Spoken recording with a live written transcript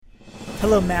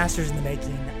Hello, Masters in the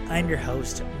Making. I'm your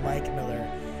host, Mike Miller,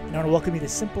 and I want to welcome you to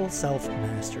Simple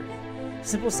Self-Mastery.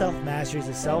 Simple Self-Mastery is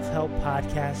a self-help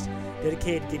podcast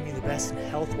dedicated to giving you the best in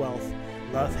health, wealth,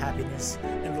 love, happiness,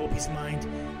 and a little peace of mind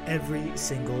every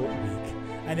single week.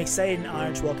 I'm excited and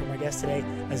honored to welcome our guest today,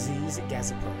 Aziz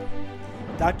Gazipura.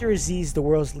 Dr. Aziz is the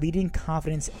world's leading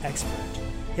confidence expert.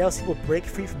 He helps people break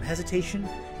free from hesitation,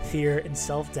 fear, and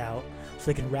self-doubt so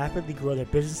they can rapidly grow their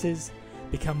businesses,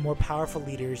 become more powerful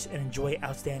leaders, and enjoy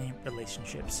outstanding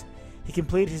relationships. He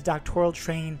completed his doctoral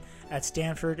training at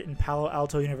Stanford and Palo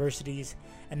Alto universities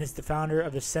and is the founder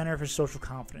of the Center for Social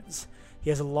Confidence.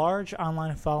 He has a large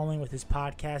online following with his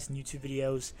podcast and YouTube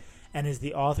videos and is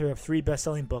the author of 3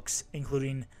 best-selling books,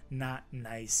 including Not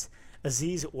Nice.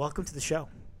 Aziz, welcome to the show.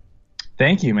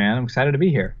 Thank you, man. I'm excited to be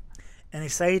here. And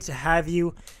excited to have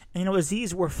you. And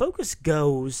Aziz, where focus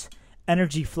goes,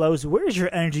 energy flows. Where is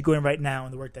your energy going right now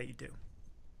in the work that you do?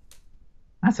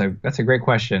 That's a great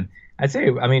question. I'd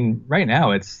say, right now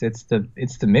it's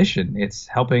the mission. It's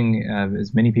helping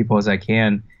as many people as I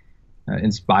can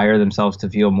inspire themselves to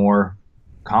feel more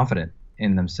confident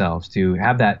in themselves, to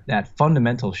have that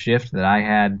fundamental shift that I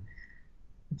had,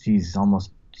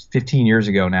 almost 15 years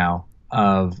ago now.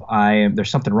 There's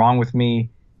something wrong with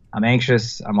me. I'm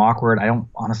anxious. I'm awkward. I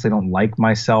honestly don't like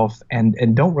myself,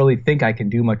 and don't really think I can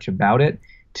do much about it.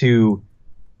 To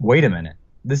wait a minute.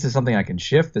 This is something I can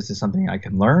shift. This is something I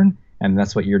can learn. And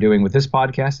that's what you're doing with this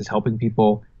podcast, is helping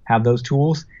people have those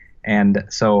tools. And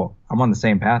so I'm on the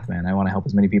same path, man. I want to help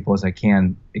as many people as I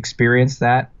can experience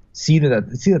that, see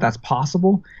that that's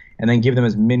possible, and then give them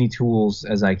as many tools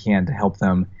as I can to help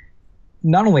them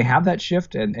not only have that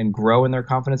shift and grow in their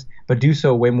confidence, but do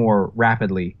so way more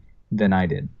rapidly than I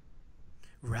did.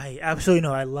 Right. Absolutely.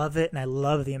 No, I love it. And I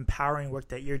love the empowering work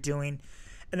that you're doing.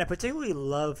 And I particularly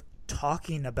love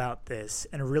talking about this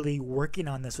and really working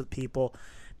on this with people,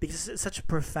 because it's such a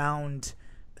profound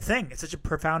thing. It's such a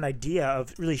profound idea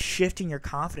of really shifting your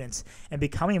confidence and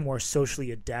becoming more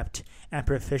socially adept and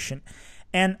proficient.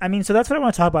 And so that's what I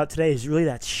want to talk about today, is really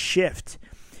that shift.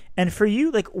 And for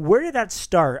you, where did that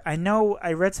start? I know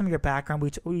I read some of your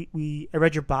background. I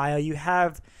read your bio.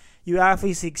 You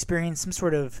obviously experienced some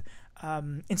sort of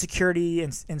insecurity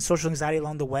and social anxiety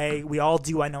along the way. We all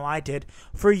do. I know I did.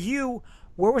 For you,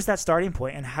 where was that starting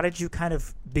point, and how did you kind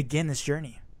of begin this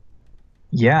journey?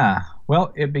 Yeah,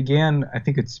 well, it began, I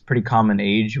think it's pretty common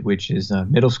age, which is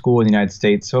middle school in the United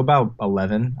States. So about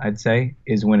 11, I'd say,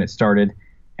 is when it started.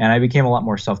 And I became a lot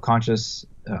more self-conscious,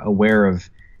 aware of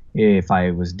if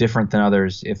I was different than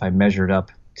others, if I measured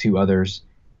up to others.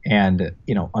 And,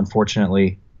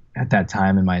 unfortunately, at that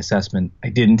time in my assessment, I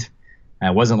didn't.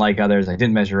 I wasn't like others. I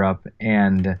didn't measure up,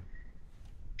 and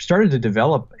started to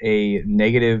develop a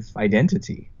negative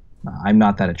identity. I'm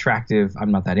not that attractive.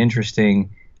 I'm not that interesting.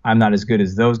 I'm not as good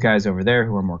as those guys over there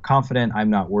who are more confident.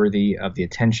 I'm not worthy of the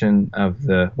attention of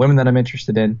the women that I'm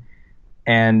interested in.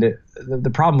 And the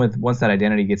problem with, once that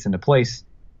identity gets into place,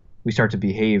 we start to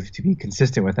behave to be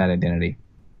consistent with that identity.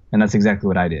 And that's exactly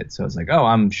what I did. So it's like, oh,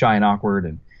 I'm shy and awkward,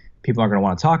 and people aren't going to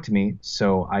want to talk to me,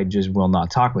 so I just will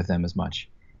not talk with them as much.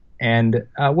 And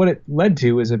what it led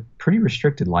to is a pretty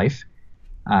restricted life.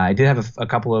 I did have a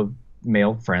couple of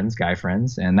male friends, guy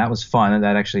friends, and that was fun. And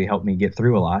that actually helped me get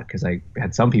through a lot, because I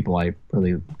had some people I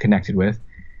really connected with.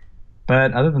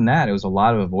 But other than that, it was a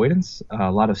lot of avoidance,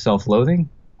 a lot of self-loathing,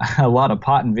 a lot of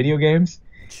pot and video games.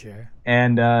 Sure.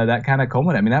 And that kind of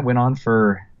culminated. That went on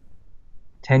for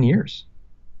 10 years.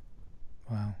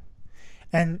 Wow.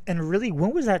 And really,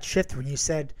 when was that shift when you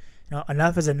said,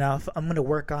 enough is enough, I'm going to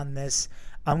work on this,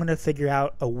 I'm going to figure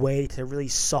out a way to really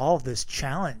solve this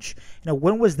challenge?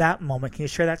 When was that moment? Can you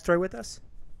share that story with us?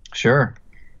 Sure.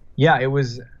 Yeah, it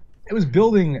was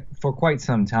building for quite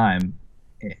some time,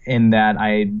 in that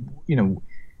I,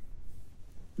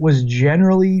 was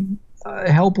generally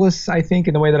helpless, I think,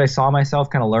 in the way that I saw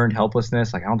myself, kind of learned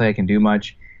helplessness. I don't think I can do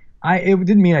much. It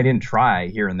didn't mean I didn't try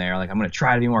here and there. I'm going to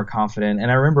try to be more confident.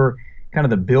 And I remember kind of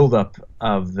the buildup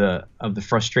of the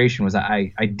frustration was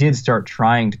I did start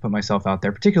trying to put myself out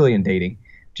there, particularly in dating,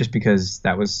 just because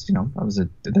that was, at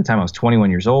that time I was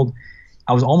 21 years old.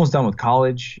 I was almost done with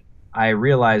college. I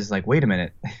realized, wait a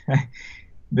minute,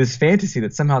 this fantasy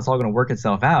that somehow it's all going to work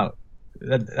itself out,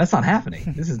 that's not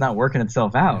happening. This is not working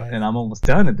itself out. Right. And I'm almost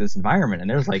done at this environment.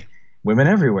 And there's women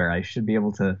everywhere. I should be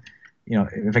able to,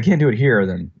 if I can't do it here,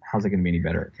 then how's it going to be any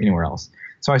better anywhere else?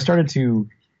 So I started to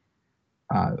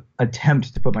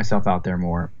attempt to put myself out there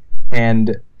more.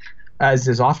 And as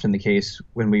is often the case,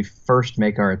 when we first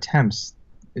make our attempts,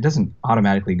 it doesn't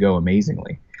automatically go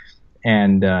amazingly.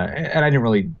 And I didn't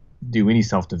really do any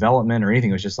self-development or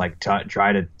anything. It was just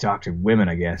try to talk to women,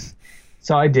 I guess.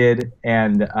 So I did,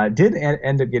 and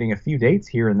end up getting a few dates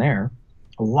here and there.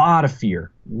 A lot of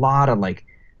fear, a lot of like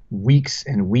weeks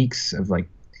and weeks of like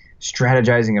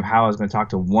strategizing of how I was going to talk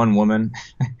to one woman,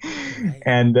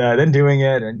 and then doing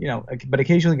it, and but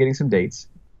occasionally getting some dates,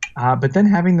 but then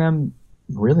having them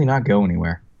really not go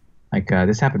anywhere. Like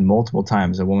this happened multiple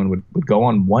times. A woman would go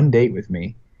on one date with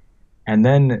me, and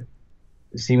then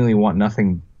seemingly want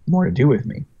nothing more to do with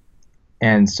me.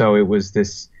 And so it was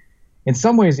this. In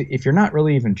some ways, if you're not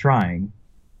really even trying,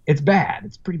 it's bad.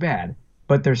 It's pretty bad.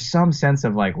 But there's some sense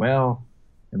of like, well,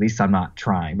 at least I'm not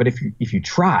trying. But if you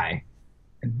try,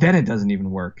 then it doesn't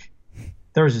even work.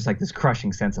 There was just like this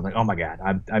crushing sense of like, oh my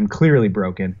God, I'm clearly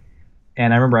broken.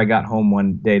 And I remember I got home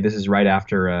one day. This is right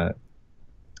after I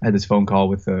had this phone call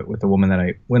with a woman that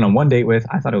I went on one date with.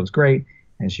 I thought it was great,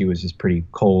 and she was just pretty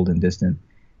cold and distant.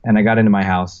 And I got into my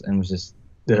house and was just,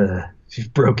 she's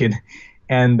broken.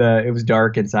 And it was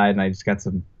dark inside, and I just got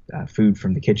some food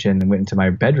from the kitchen and went into my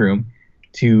bedroom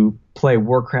to play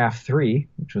Warcraft 3,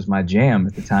 which was my jam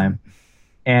at the time.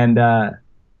 And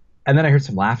then I heard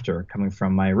some laughter coming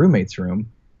from my roommate's room,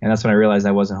 and that's when I realized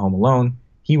I wasn't home alone.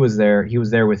 He was there. He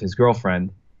was there with his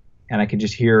girlfriend, and I could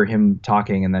just hear him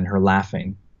talking and then her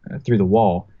laughing through the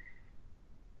wall.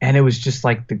 And it was just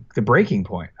like the breaking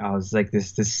point. I was like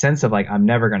this sense of like, I'm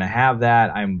never going to have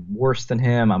that. I'm worse than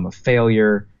him. I'm a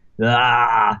failure.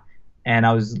 And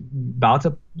I was about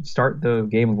to start the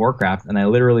game of Warcraft, and I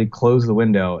literally closed the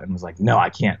window and was like, no, I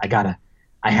can't.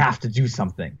 I have to do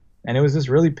something. And it was this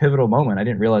really pivotal moment. I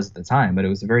didn't realize at the time, but it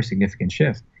was a very significant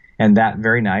shift. And that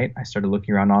very night, I started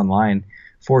looking around online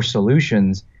for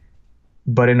solutions,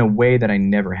 but in a way that I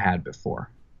never had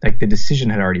before. Like the decision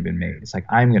had already been made. It's like,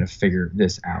 I'm going to figure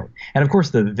this out. And of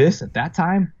course, this at that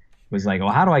time was like,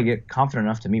 well, how do I get confident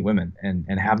enough to meet women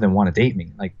and have them want to date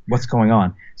me? Like, what's going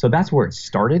on? So that's where it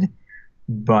started.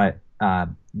 But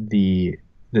the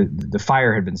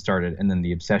fire had been started, and then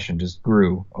the obsession just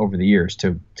grew over the years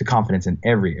to confidence in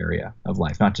every area of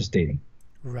life, not just dating.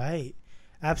 Right.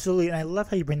 Absolutely. And I love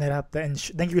how you bring that up. And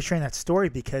thank you for sharing that story,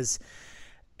 because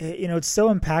it's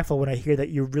so impactful when I hear that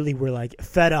you really were like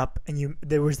fed up, and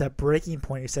there was that breaking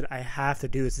point. You said, I have to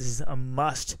do this. This is a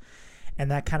must. And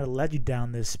that kind of led you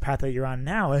down this path that you're on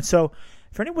now. And so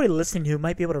for anybody listening who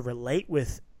might be able to relate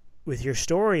with your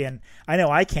story, and I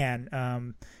know I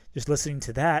can, just listening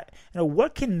to that,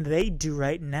 what can they do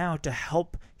right now to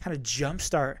help kind of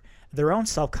jumpstart their own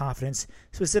self-confidence,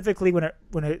 specifically when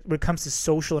it comes to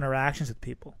social interactions with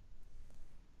people?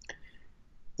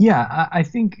 Yeah, I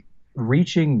think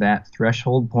reaching that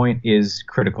threshold point is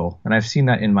critical. And I've seen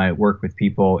that in my work with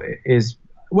people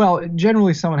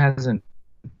generally someone hasn't,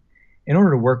 in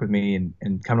order to work with me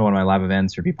and come to one of my live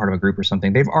events or be part of a group or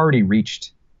something, they've already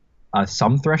reached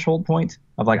some threshold point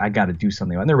of like, I got to do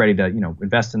something. And they're ready to,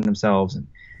 invest in themselves and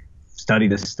study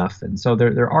this stuff. And so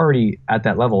they're already at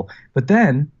that level. But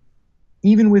then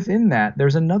even within that,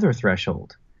 there's another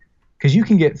threshold, because you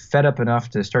can get fed up enough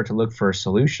to start to look for a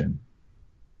solution.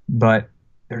 But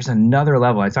there's another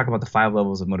level. I talk about the 5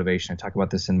 levels of motivation. I talk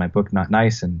about this in my book, Not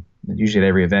Nice, and usually at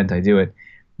every event I do it.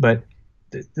 But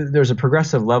there's a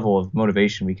progressive level of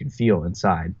motivation we can feel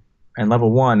inside. And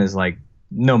level 1 is like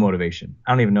no motivation.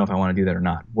 I don't even know if I want to do that or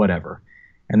not, whatever.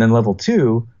 And then level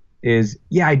 2 is,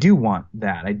 yeah, I do want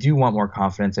that. I do want more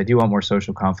confidence. I do want more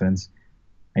social confidence.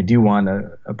 I do want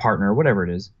a partner, whatever it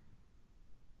is.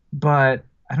 But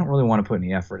I don't really want to put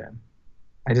any effort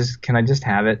in. Can I just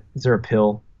have it? Is there a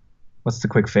pill? What's the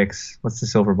quick fix? What's the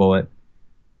silver bullet?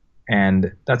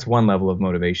 And that's one level of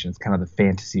motivation. It's kind of the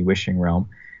fantasy wishing realm.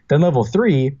 Then level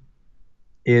 3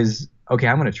 is, okay,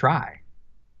 I'm going to try.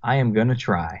 I am going to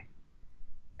try.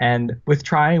 And with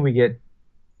trying, we get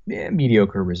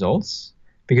mediocre results,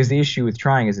 because the issue with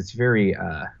trying is it's very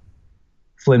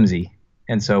flimsy.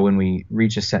 And so when we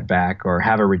reach a setback or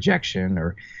have a rejection,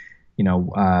 or,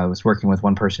 I was working with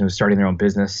one person who was starting their own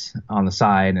business on the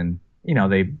side, and,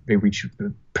 they reach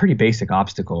a pretty basic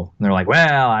obstacle, and they're like,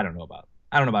 well, I don't know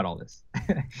about all this.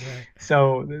 Right.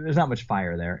 So there's not much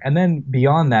fire there. And then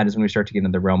beyond that is when we start to get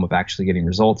into the realm of actually getting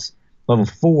results. Level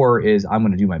 4 is, I'm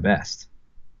going to do my best.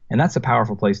 And that's a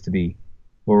powerful place to be,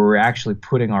 where we're actually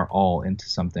putting our all into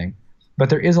something. But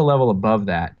there is a level above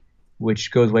that,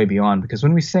 which goes way beyond, because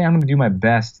when we say I'm going to do my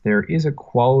best, there is a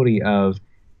quality of,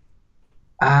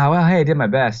 well, hey, I did my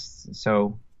best.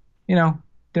 So,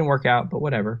 didn't work out, but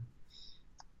whatever.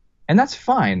 And that's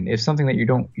fine if something that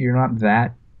you're not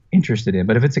that interested in.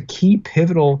 But if it's a key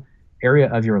pivotal area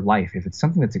of your life, if it's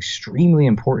something that's extremely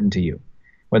important to you,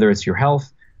 whether it's your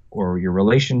health or your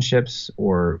relationships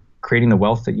or creating the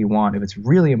wealth that you want, if it's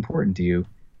really important to you,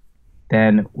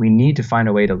 then we need to find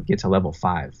a way to get to level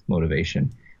 5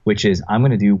 motivation, which is I'm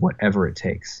going to do whatever it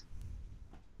takes.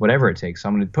 Whatever it takes. So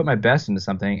I'm going to put my best into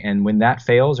something. And when that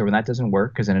fails or when that doesn't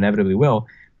work, because it inevitably will,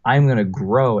 I'm going to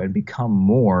grow and become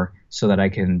more so that I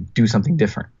can do something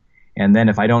different. And then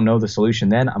if I don't know the solution,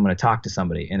 then I'm going to talk to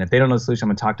somebody. And if they don't know the solution, I'm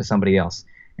going to talk to somebody else.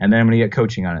 And then I'm going to get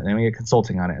coaching on it. And then I'm going to get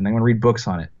consulting on it. And then I'm going to read books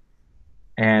on it.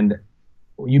 And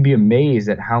you'd be amazed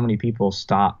at how many people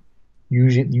stop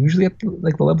usually at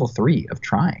like the level 3 of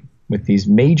trying with these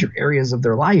major areas of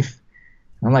their life.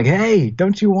 And I'm like, hey,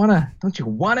 don't you want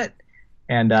it?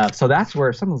 And so that's where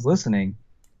if someone's listening,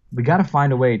 we got to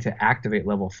find a way to activate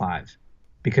level 5,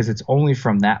 because it's only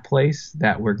from that place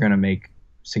that we're going to make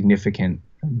significant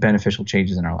beneficial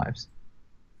changes in our lives.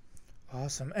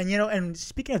 Awesome. And, and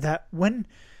speaking of that, when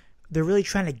they're really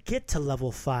trying to get to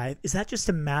level 5, is that just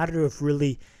a matter of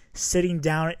really sitting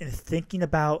down and thinking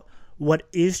about what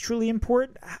is truly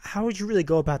important? How would you really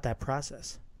go about that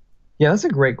process? Yeah, that's a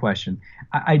great question.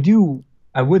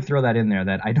 I would throw that in there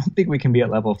that I don't think we can be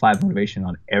at level 5 motivation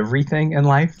on everything in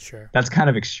life. Sure. That's kind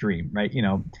of extreme, right?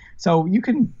 So you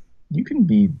can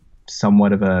be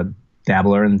somewhat of a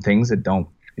dabbler in things that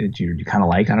you kind of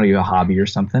like. I don't know, you have a hobby or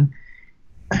something,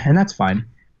 and that's fine.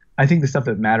 I think the stuff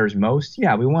that matters most,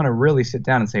 we want to really sit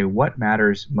down and say, what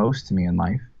matters most to me in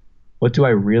life? What do I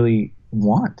really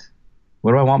want?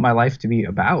 What do I want my life to be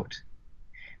about?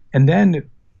 And then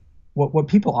what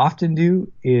people often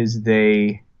do is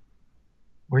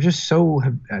we're just so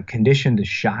conditioned to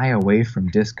shy away from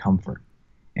discomfort.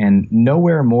 And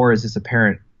nowhere more is this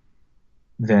apparent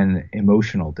than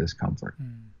emotional discomfort.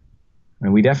 I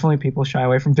mean, people shy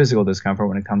away from physical discomfort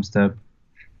when it comes to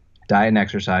diet and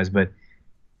exercise, but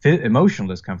emotional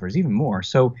discomfort is even more.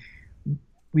 So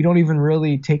we don't even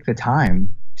really take the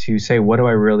time to say, what do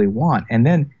I really want? And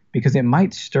then, because it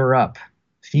might stir up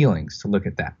feelings to look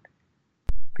at that.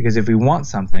 Because if we want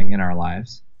something in our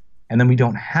lives and then we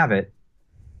don't have it,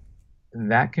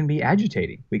 that can be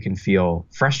agitating. We can feel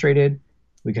frustrated.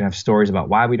 We can have stories about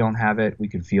why we don't have it. We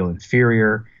can feel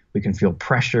inferior. We can feel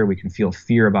pressure. We can feel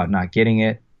fear about not getting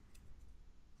it.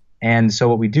 And so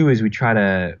what we do is we try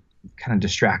to kind of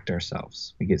distract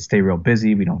ourselves. We stay real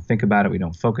busy. We don't think about it. We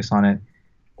don't focus on it.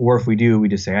 Or if we do, we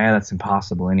just say, that's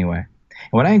impossible anyway.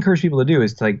 And what I encourage people to do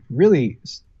is to really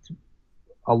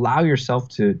allow yourself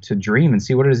to dream and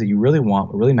see what it is that you really want,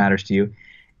 what really matters to you.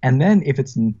 And then if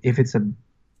it's an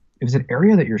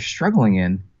area that you're struggling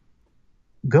in,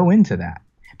 go into that.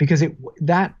 Because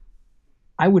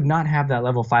I would not have that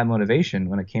level 5 motivation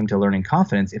when it came to learning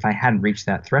confidence if I hadn't reached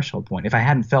that threshold point, if I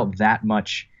hadn't felt that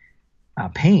much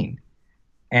pain.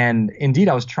 And indeed,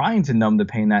 I was trying to numb the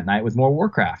pain that night with more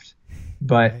Warcraft,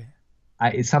 but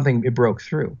it broke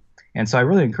through. And so I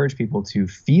really encourage people to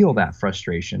feel that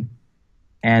frustration,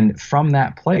 and from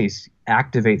that place,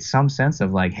 activate some sense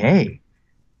of like, hey,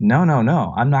 no,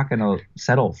 I'm not going to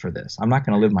settle for this. I'm not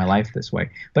going to live my life this way.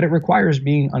 But it requires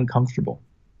being uncomfortable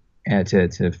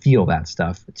to feel that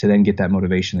stuff, to then get that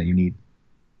motivation that you need.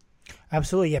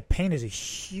 Absolutely. Yeah, pain is a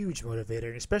huge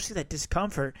motivator, especially that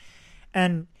discomfort.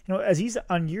 And, Aziz,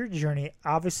 on your journey,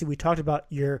 obviously we talked about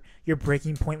your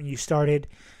breaking point when you started,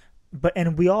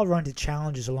 and we all run into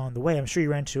challenges along the way. I'm sure you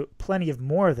ran into plenty of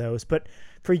more of those. But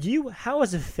for you, how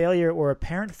has a failure or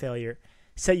apparent failure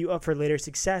set you up for later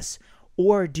success?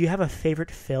 Or do you have a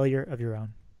favorite failure of your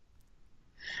own?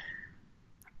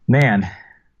 Man,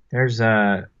 there's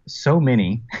so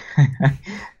many,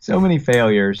 so many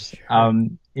failures.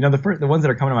 The ones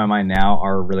that are coming to my mind now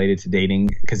are related to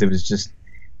dating, because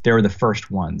they were the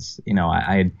first ones.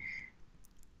 I'd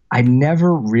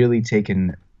never really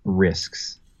taken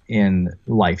risks in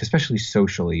life, especially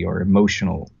socially or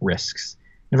emotional risks.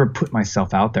 Never put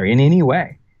myself out there in any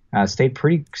way. Stayed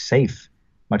pretty safe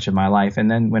much of my life.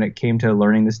 And then when it came to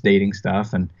learning this dating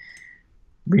stuff and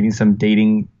reading some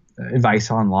dating advice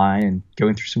online and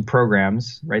going through some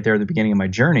programs right there at the beginning of my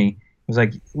journey, it was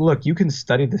like, look, you can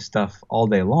study this stuff all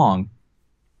day long,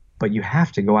 but you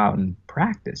have to go out and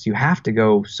practice. You have to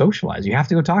go socialize. You have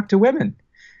to go talk to women.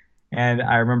 And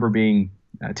I remember being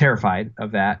terrified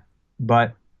of that,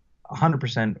 but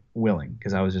 100% willing,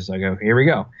 because I was just like, okay, here we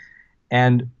go.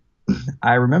 And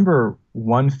I remember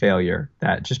one failure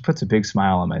that just puts a big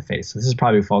smile on my face. So this is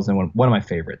probably falls in one of my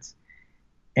favorites.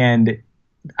 And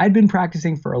I'd been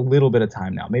practicing for a little bit of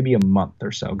time now, maybe a month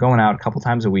or so, going out a couple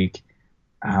times a week.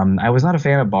 I was not a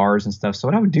fan of bars and stuff. So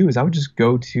what I would do is I would just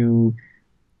go to,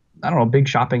 big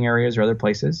shopping areas or other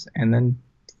places, and then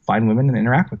find women and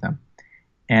interact with them.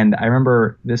 And I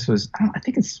remember this was, I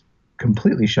think it's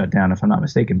completely shut down, if I'm not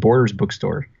mistaken, Borders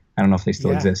bookstore. I don't know if they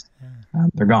still exist. Yeah.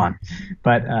 They're gone,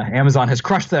 but Amazon has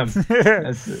crushed them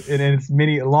in its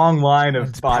long line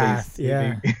of bodies.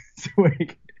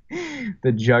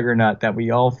 the juggernaut that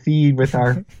we all feed with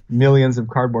our millions of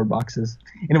cardboard boxes.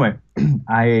 Anyway,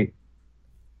 I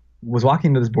was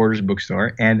walking into this Borders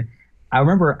bookstore, and I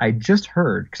remember I just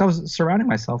heard, because I was surrounding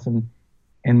myself and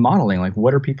modeling, like,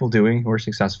 what are people doing who are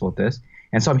successful at this?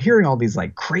 And so I'm hearing all these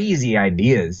like crazy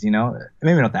ideas, maybe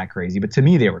not that crazy, but to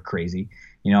me they were crazy,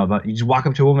 about you just walk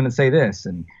up to a woman and say this,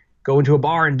 and go into a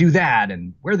bar and do that,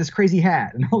 and wear this crazy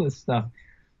hat and all this stuff.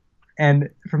 And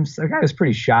from a guy who's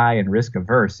pretty shy and risk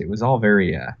averse, it was all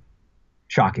very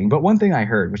shocking. But one thing I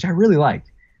heard, which I really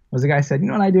liked, was the guy said, you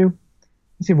know what I do?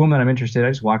 I see a woman I'm interested in,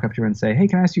 I just walk up to her and say, hey,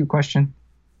 can I ask you a question?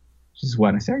 She says, what?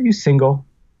 And I say, are you single?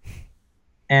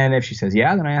 And if she says,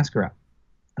 yeah, then I ask her out.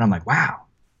 And I'm like, wow,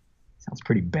 sounds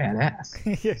pretty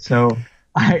badass. So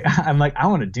I'm like, I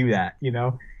want to do that,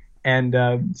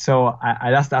 And so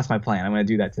that's my plan. I'm going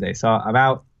to do that today. So I'm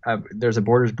out. There's a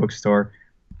Borders bookstore,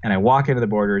 and I walk into the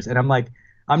Borders, and I'm like,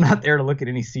 I'm not there to look at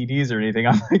any CDs or anything.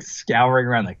 I'm like scouring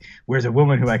around, like, where's a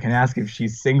woman who I can ask if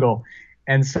she's single?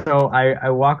 And so I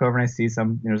walk over and I see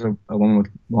there's a woman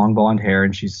with long blonde hair,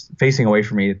 and she's facing away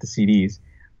from me at the CDs.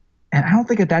 And I don't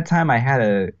think at that time I had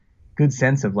a good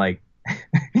sense of like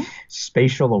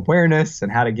spatial awareness and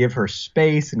how to give her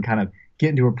space and kind of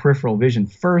get into her peripheral vision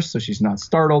first so she's not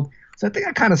startled. So I think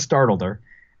I kind of startled her.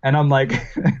 And I'm like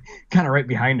kind of right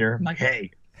behind her. I'm like,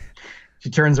 hey. She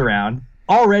turns around,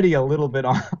 already a little bit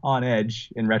on edge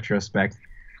in retrospect.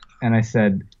 And I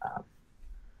said,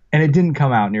 and it didn't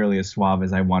come out nearly as suave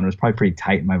as I wanted. It was probably pretty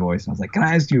tight in my voice. And I was like, can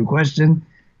I ask you a question?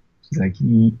 She's like,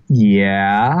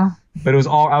 yeah. But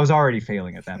I was already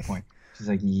failing at that point. She's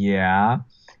like, yeah.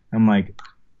 I'm like,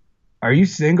 are you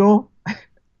single?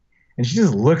 And she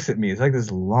just looks at me. It's like this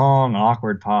long,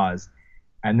 awkward pause.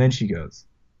 And then she goes,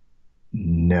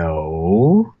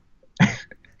 no.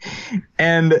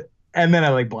 And then I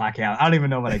like black out. I don't even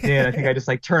know what I did. I think I just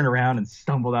like turned around and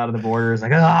stumbled out of the Borders,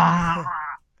 like, ah.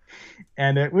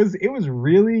 And it was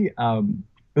really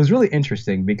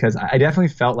interesting because I definitely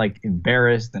felt like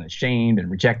embarrassed and ashamed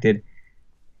and rejected,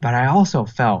 but I also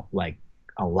felt like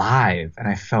alive, and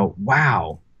I felt,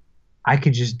 wow, I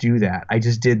could just do that. I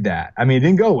just did that. I mean, it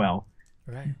didn't go well,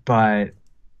 right, but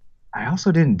I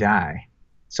also didn't die.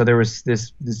 So there was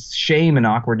this shame and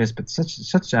awkwardness, but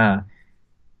such a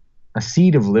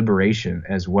seed of liberation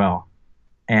as well.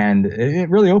 And it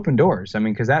really opened doors. I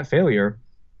mean, because that failure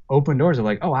opened doors of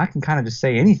like, oh, I can kind of just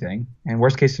say anything. And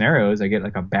worst case scenario is I get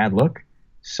like a bad look.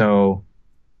 So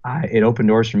it opened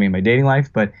doors for me in my dating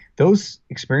life. But those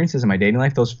experiences in my dating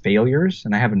life, those failures,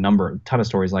 and I have a ton of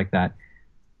stories like that,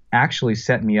 actually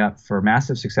set me up for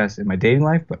massive success in my dating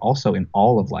life, but also in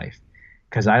all of life.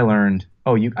 Because I learned,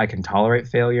 I can tolerate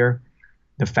failure.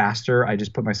 The faster I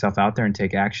just put myself out there and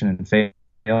take action and fail,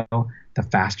 the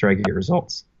faster I get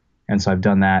results. And so I've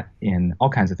done that in all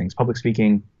kinds of things, public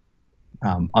speaking,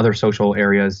 other social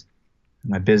areas,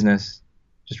 my business,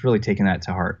 just really taking that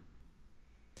to heart.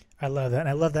 I love that. And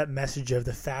I love that message of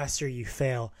the faster you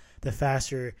fail, the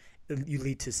faster you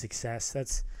lead to success.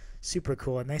 That's super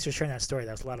cool. And thanks for sharing that story.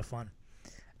 That was a lot of fun.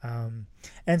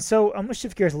 And so I'm going to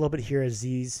shift gears a little bit here,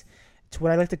 Aziz, to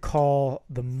what I like to call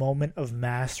the moment of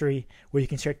mastery, where you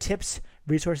can share tips,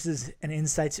 resources, and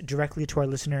insights directly to our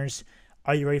listeners.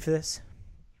 Are you ready for this?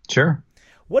 Sure.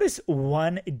 What is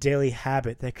one daily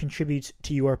habit that contributes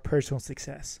to your personal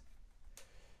success?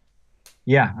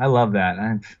 Yeah, I love that.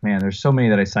 Man, there's so many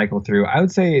that I cycle through. I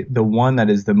would say the one that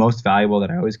is the most valuable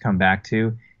that I always come back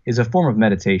to is a form of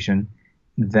meditation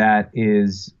that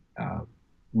is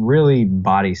really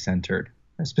body-centered,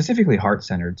 specifically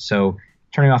heart-centered. So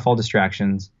turning off all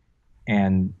distractions,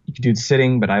 and you can do it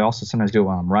sitting, but I also sometimes do it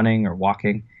while I'm running or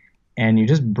walking. And you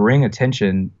just bring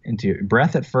attention into your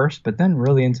breath at first, but then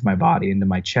really into my body, into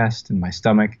my chest and my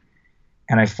stomach.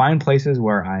 And I find places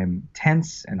where I'm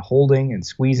tense and holding and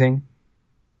squeezing,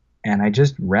 and I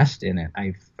just rest in it.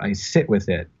 I sit with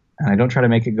it, and I don't try to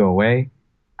make it go away.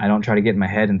 I don't try to get in my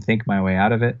head and think my way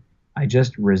out of it. I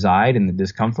just reside in the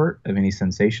discomfort of any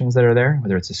sensations that are there,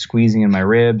 whether it's a squeezing in my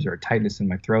ribs or a tightness in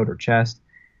my throat or chest.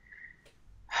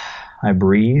 I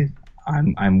breathe.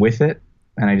 I'm with it.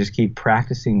 And I just keep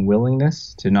practicing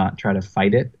willingness to not try to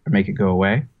fight it or make it go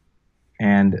away.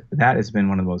 And that has been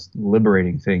one of the most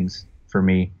liberating things for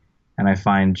me. And I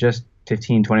find just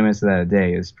 15, 20 minutes of that a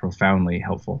day is profoundly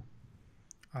helpful.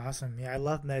 Awesome. Yeah, I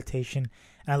love meditation.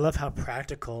 And I love how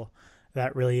practical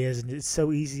that really is. And it's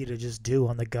so easy to just do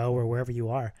on the go or wherever you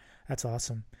are. That's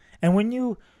awesome. And when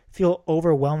you feel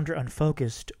overwhelmed or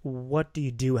unfocused, what do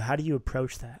you do? How do you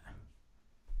approach that?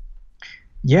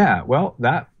 Yeah, well,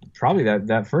 that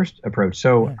first approach.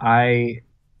 So yeah.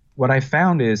 What I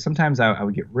found is sometimes I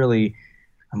would get really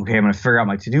I'm going to figure out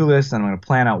my to-do list and I'm going to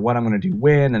plan out what I'm going to do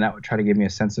when, and that would try to give me a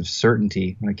sense of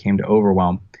certainty when it came to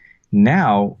overwhelm.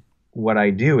 Now, what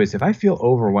I do is if I feel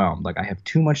overwhelmed, like I have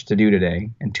too much to do today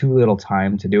and too little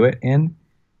time to do it in,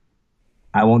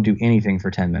 I won't do anything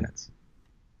for 10 minutes.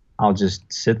 I'll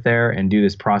just sit there and do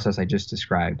this process I just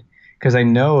described. Because I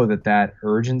know that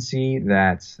urgency,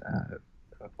 that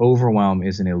overwhelm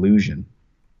is an illusion,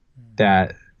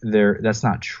 that's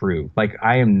not true. Like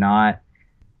I'm not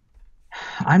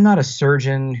a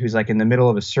surgeon who's like in the middle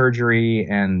of a surgery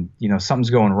and,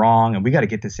 something's going wrong and we got to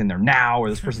get this in there now or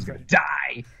this person's going to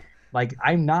die. Like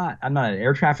I'm not an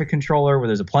air traffic controller where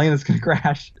there's a plane that's going to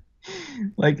crash.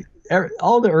 Like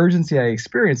all the urgency I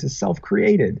experience is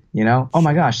self-created, Oh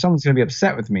my gosh, someone's going to be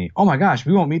upset with me. Oh my gosh,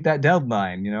 we won't meet that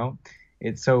deadline,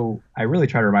 So I really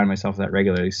try to remind myself of that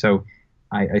regularly. So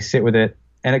I sit with it.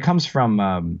 And it comes from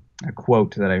a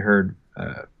quote that I heard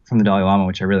from the Dalai Lama,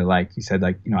 which I really like. He said,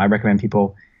 I recommend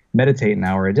people meditate an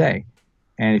hour a day.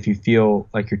 And if you feel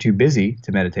like you're too busy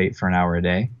to meditate for an hour a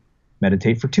day,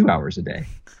 meditate for 2 hours a day.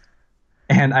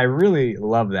 And I really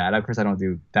love that. Of course, I don't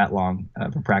do that long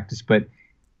of a practice, but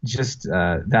just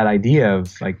that idea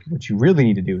of like what you really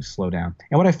need to do is slow down.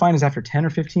 And what I find is after 10 or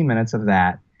 15 minutes of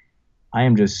that, I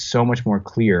am just so much more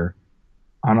clear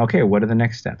on, okay, what are the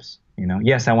next steps?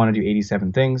 Yes, I want to do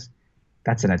 87 things.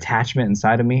 That's an attachment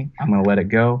inside of me. I'm going to let it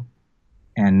go.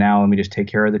 And now let me just take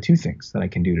care of the 2 things that I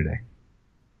can do today.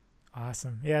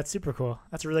 Awesome. Yeah, it's super cool.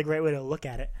 That's a really great way to look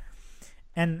at it.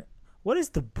 And what is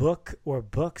the book or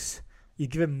books you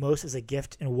give given most as a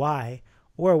gift and why?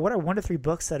 Or what are 1 to 3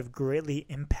 books that have greatly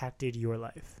impacted your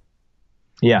life?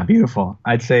 Yeah, beautiful.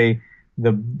 I'd say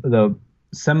the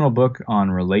seminal book on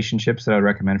relationships that I would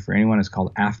recommend for anyone is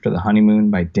called After the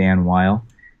Honeymoon by Dan Weil.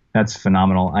 That's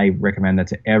phenomenal. I recommend that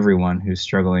to everyone who's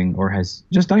struggling or has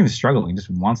just not even struggling, just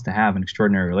wants to have an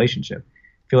extraordinary relationship.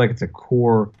 I feel like it's a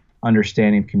core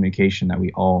understanding of communication that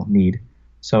we all need.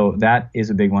 So that is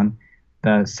a big one.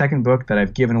 The second book that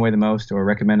I've given away the most or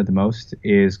recommended the most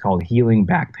is called Healing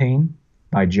Back Pain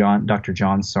by Dr.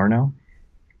 John Sarno.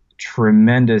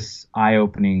 Tremendous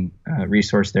eye-opening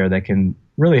resource there that can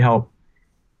really help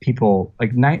people.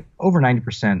 Like over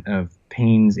 90% of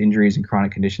pains, injuries, and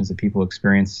chronic conditions that people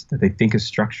experience that they think is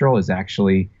structural is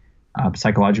actually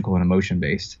psychological and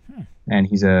emotion-based. And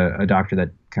he's a doctor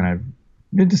that kind of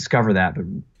didn't discover that, but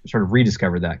sort of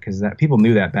rediscovered that because that people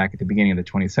knew that back at the beginning of the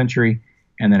 20th century,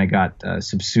 and then it got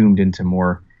subsumed into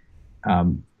more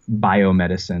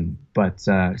biomedicine. But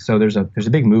so there's a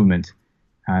big movement,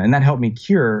 and that helped me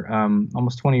cure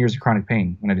almost 20 years of chronic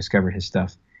pain when I discovered his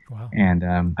stuff. Wow.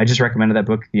 And I just recommended that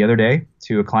book the other day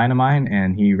to a client of mine,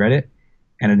 and he read it.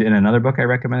 And in another book I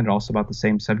recommended, also about the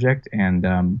same subject,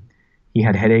 and he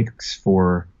had headaches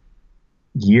for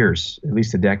years, at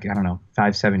least a decade,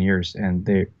 5-7 years. And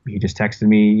he just texted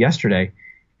me yesterday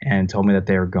and told me that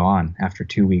they were gone after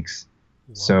 2 weeks.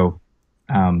 Wow. So,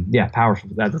 powerful.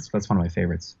 That's one of my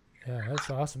favorites. Yeah, that's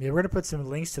awesome. Yeah, we're going to put some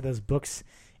links to those books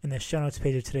in the show notes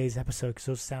page of today's episode because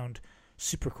those sound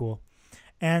super cool.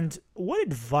 And what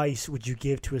advice would you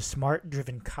give to a smart,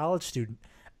 driven college student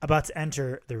about to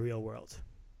enter the real world?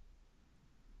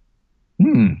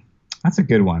 That's a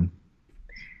good one.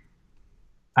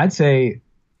 I'd say,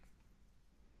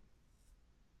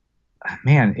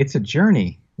 man, it's a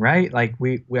journey, right? Like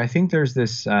I think there's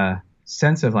this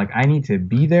sense of like, I need to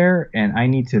be there and I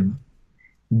need to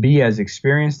be as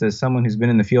experienced as someone who's been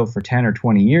in the field for 10 or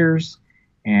 20 years.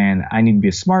 And I need to be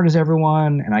as smart as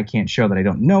everyone. And I can't show that I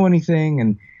don't know anything.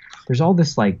 And there's all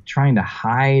this like trying to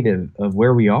hide of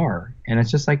where we are. And it's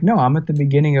just like, no, I'm at the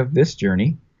beginning of this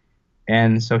journey.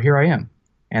 And so here I am.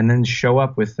 And then show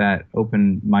up with that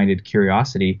open-minded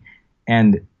curiosity.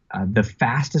 And the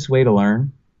fastest way to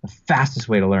learn,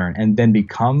 and then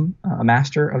become a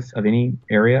master of any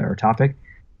area or topic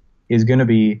is going to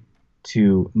be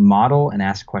to model and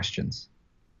ask questions.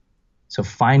 So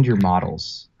find your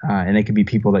models. And they could be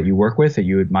people that you work with, that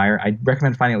you admire. I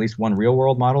recommend finding at least one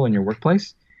real-world model in your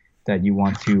workplace that you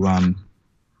want to,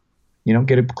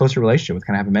 get a closer relationship with,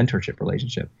 kind of have a mentorship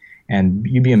relationship. And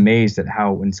you'd be amazed at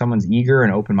how when someone's eager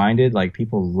and open-minded, like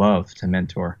people love to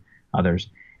mentor others.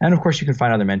 And of course, you can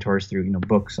find other mentors through,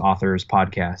 books, authors,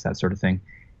 podcasts, that sort of thing.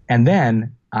 And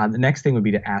then the next thing would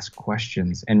be to ask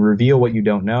questions and reveal what you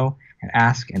don't know, and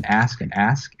ask and ask and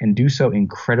ask, and do so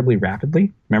incredibly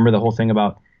rapidly. Remember the whole thing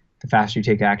about the faster you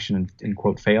take action and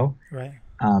quote fail. Right.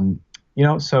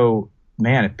 So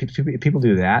man, if people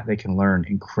do that, they can learn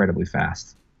incredibly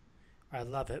fast. I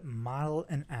love it. Model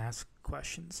and ask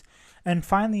questions. And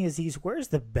finally, Aziz, where's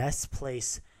the best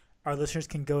place our listeners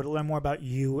can go to learn more about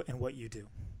you and what you do?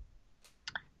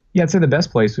 Yeah, I'd say the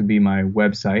best place would be my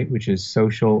website, which is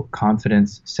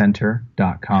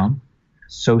socialconfidencecenter.com.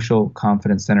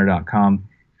 Socialconfidencecenter.com.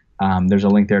 There's a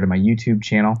link there to my YouTube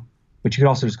channel, but you could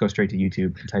also just go straight to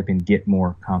YouTube and type in Get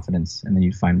More Confidence, and then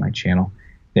you'd find my channel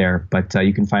there. But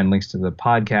you can find links to the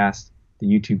podcast, the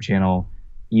YouTube channel,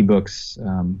 ebooks,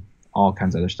 all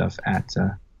kinds of other stuff at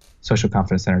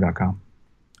socialconfidencecenter.com.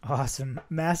 Awesome.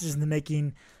 Masters in the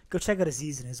making. Go check out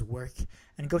Aziz and his work,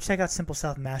 and go check out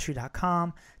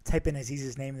simpleselfmastery.com. Type in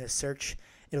Aziz's name in the search.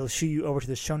 It'll shoot you over to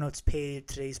the show notes page of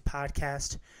today's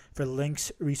podcast for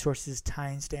links, resources,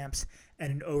 timestamps,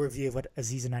 and an overview of what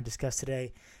Aziz and I discussed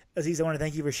today. Aziz, I want to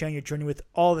thank you for sharing your journey with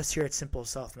all of us here at Simple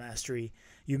Self Mastery.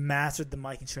 You mastered the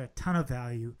mic and shared a ton of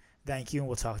value. Thank you, and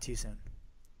we'll talk to you soon.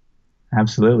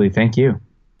 Absolutely. Thank you.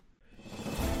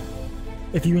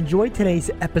 If you enjoyed today's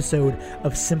episode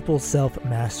of Simple Self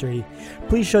Mastery,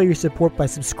 please show your support by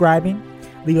subscribing,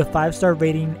 leave a 5-star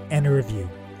rating, and a review.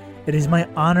 It is my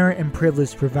honor and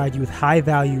privilege to provide you with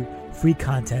high-value, free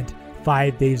content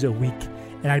 5 days a week,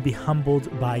 and I'd be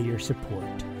humbled by your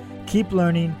support. Keep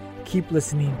learning, keep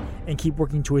listening, and keep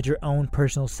working towards your own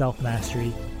personal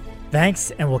self-mastery.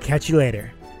 Thanks, and we'll catch you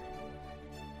later.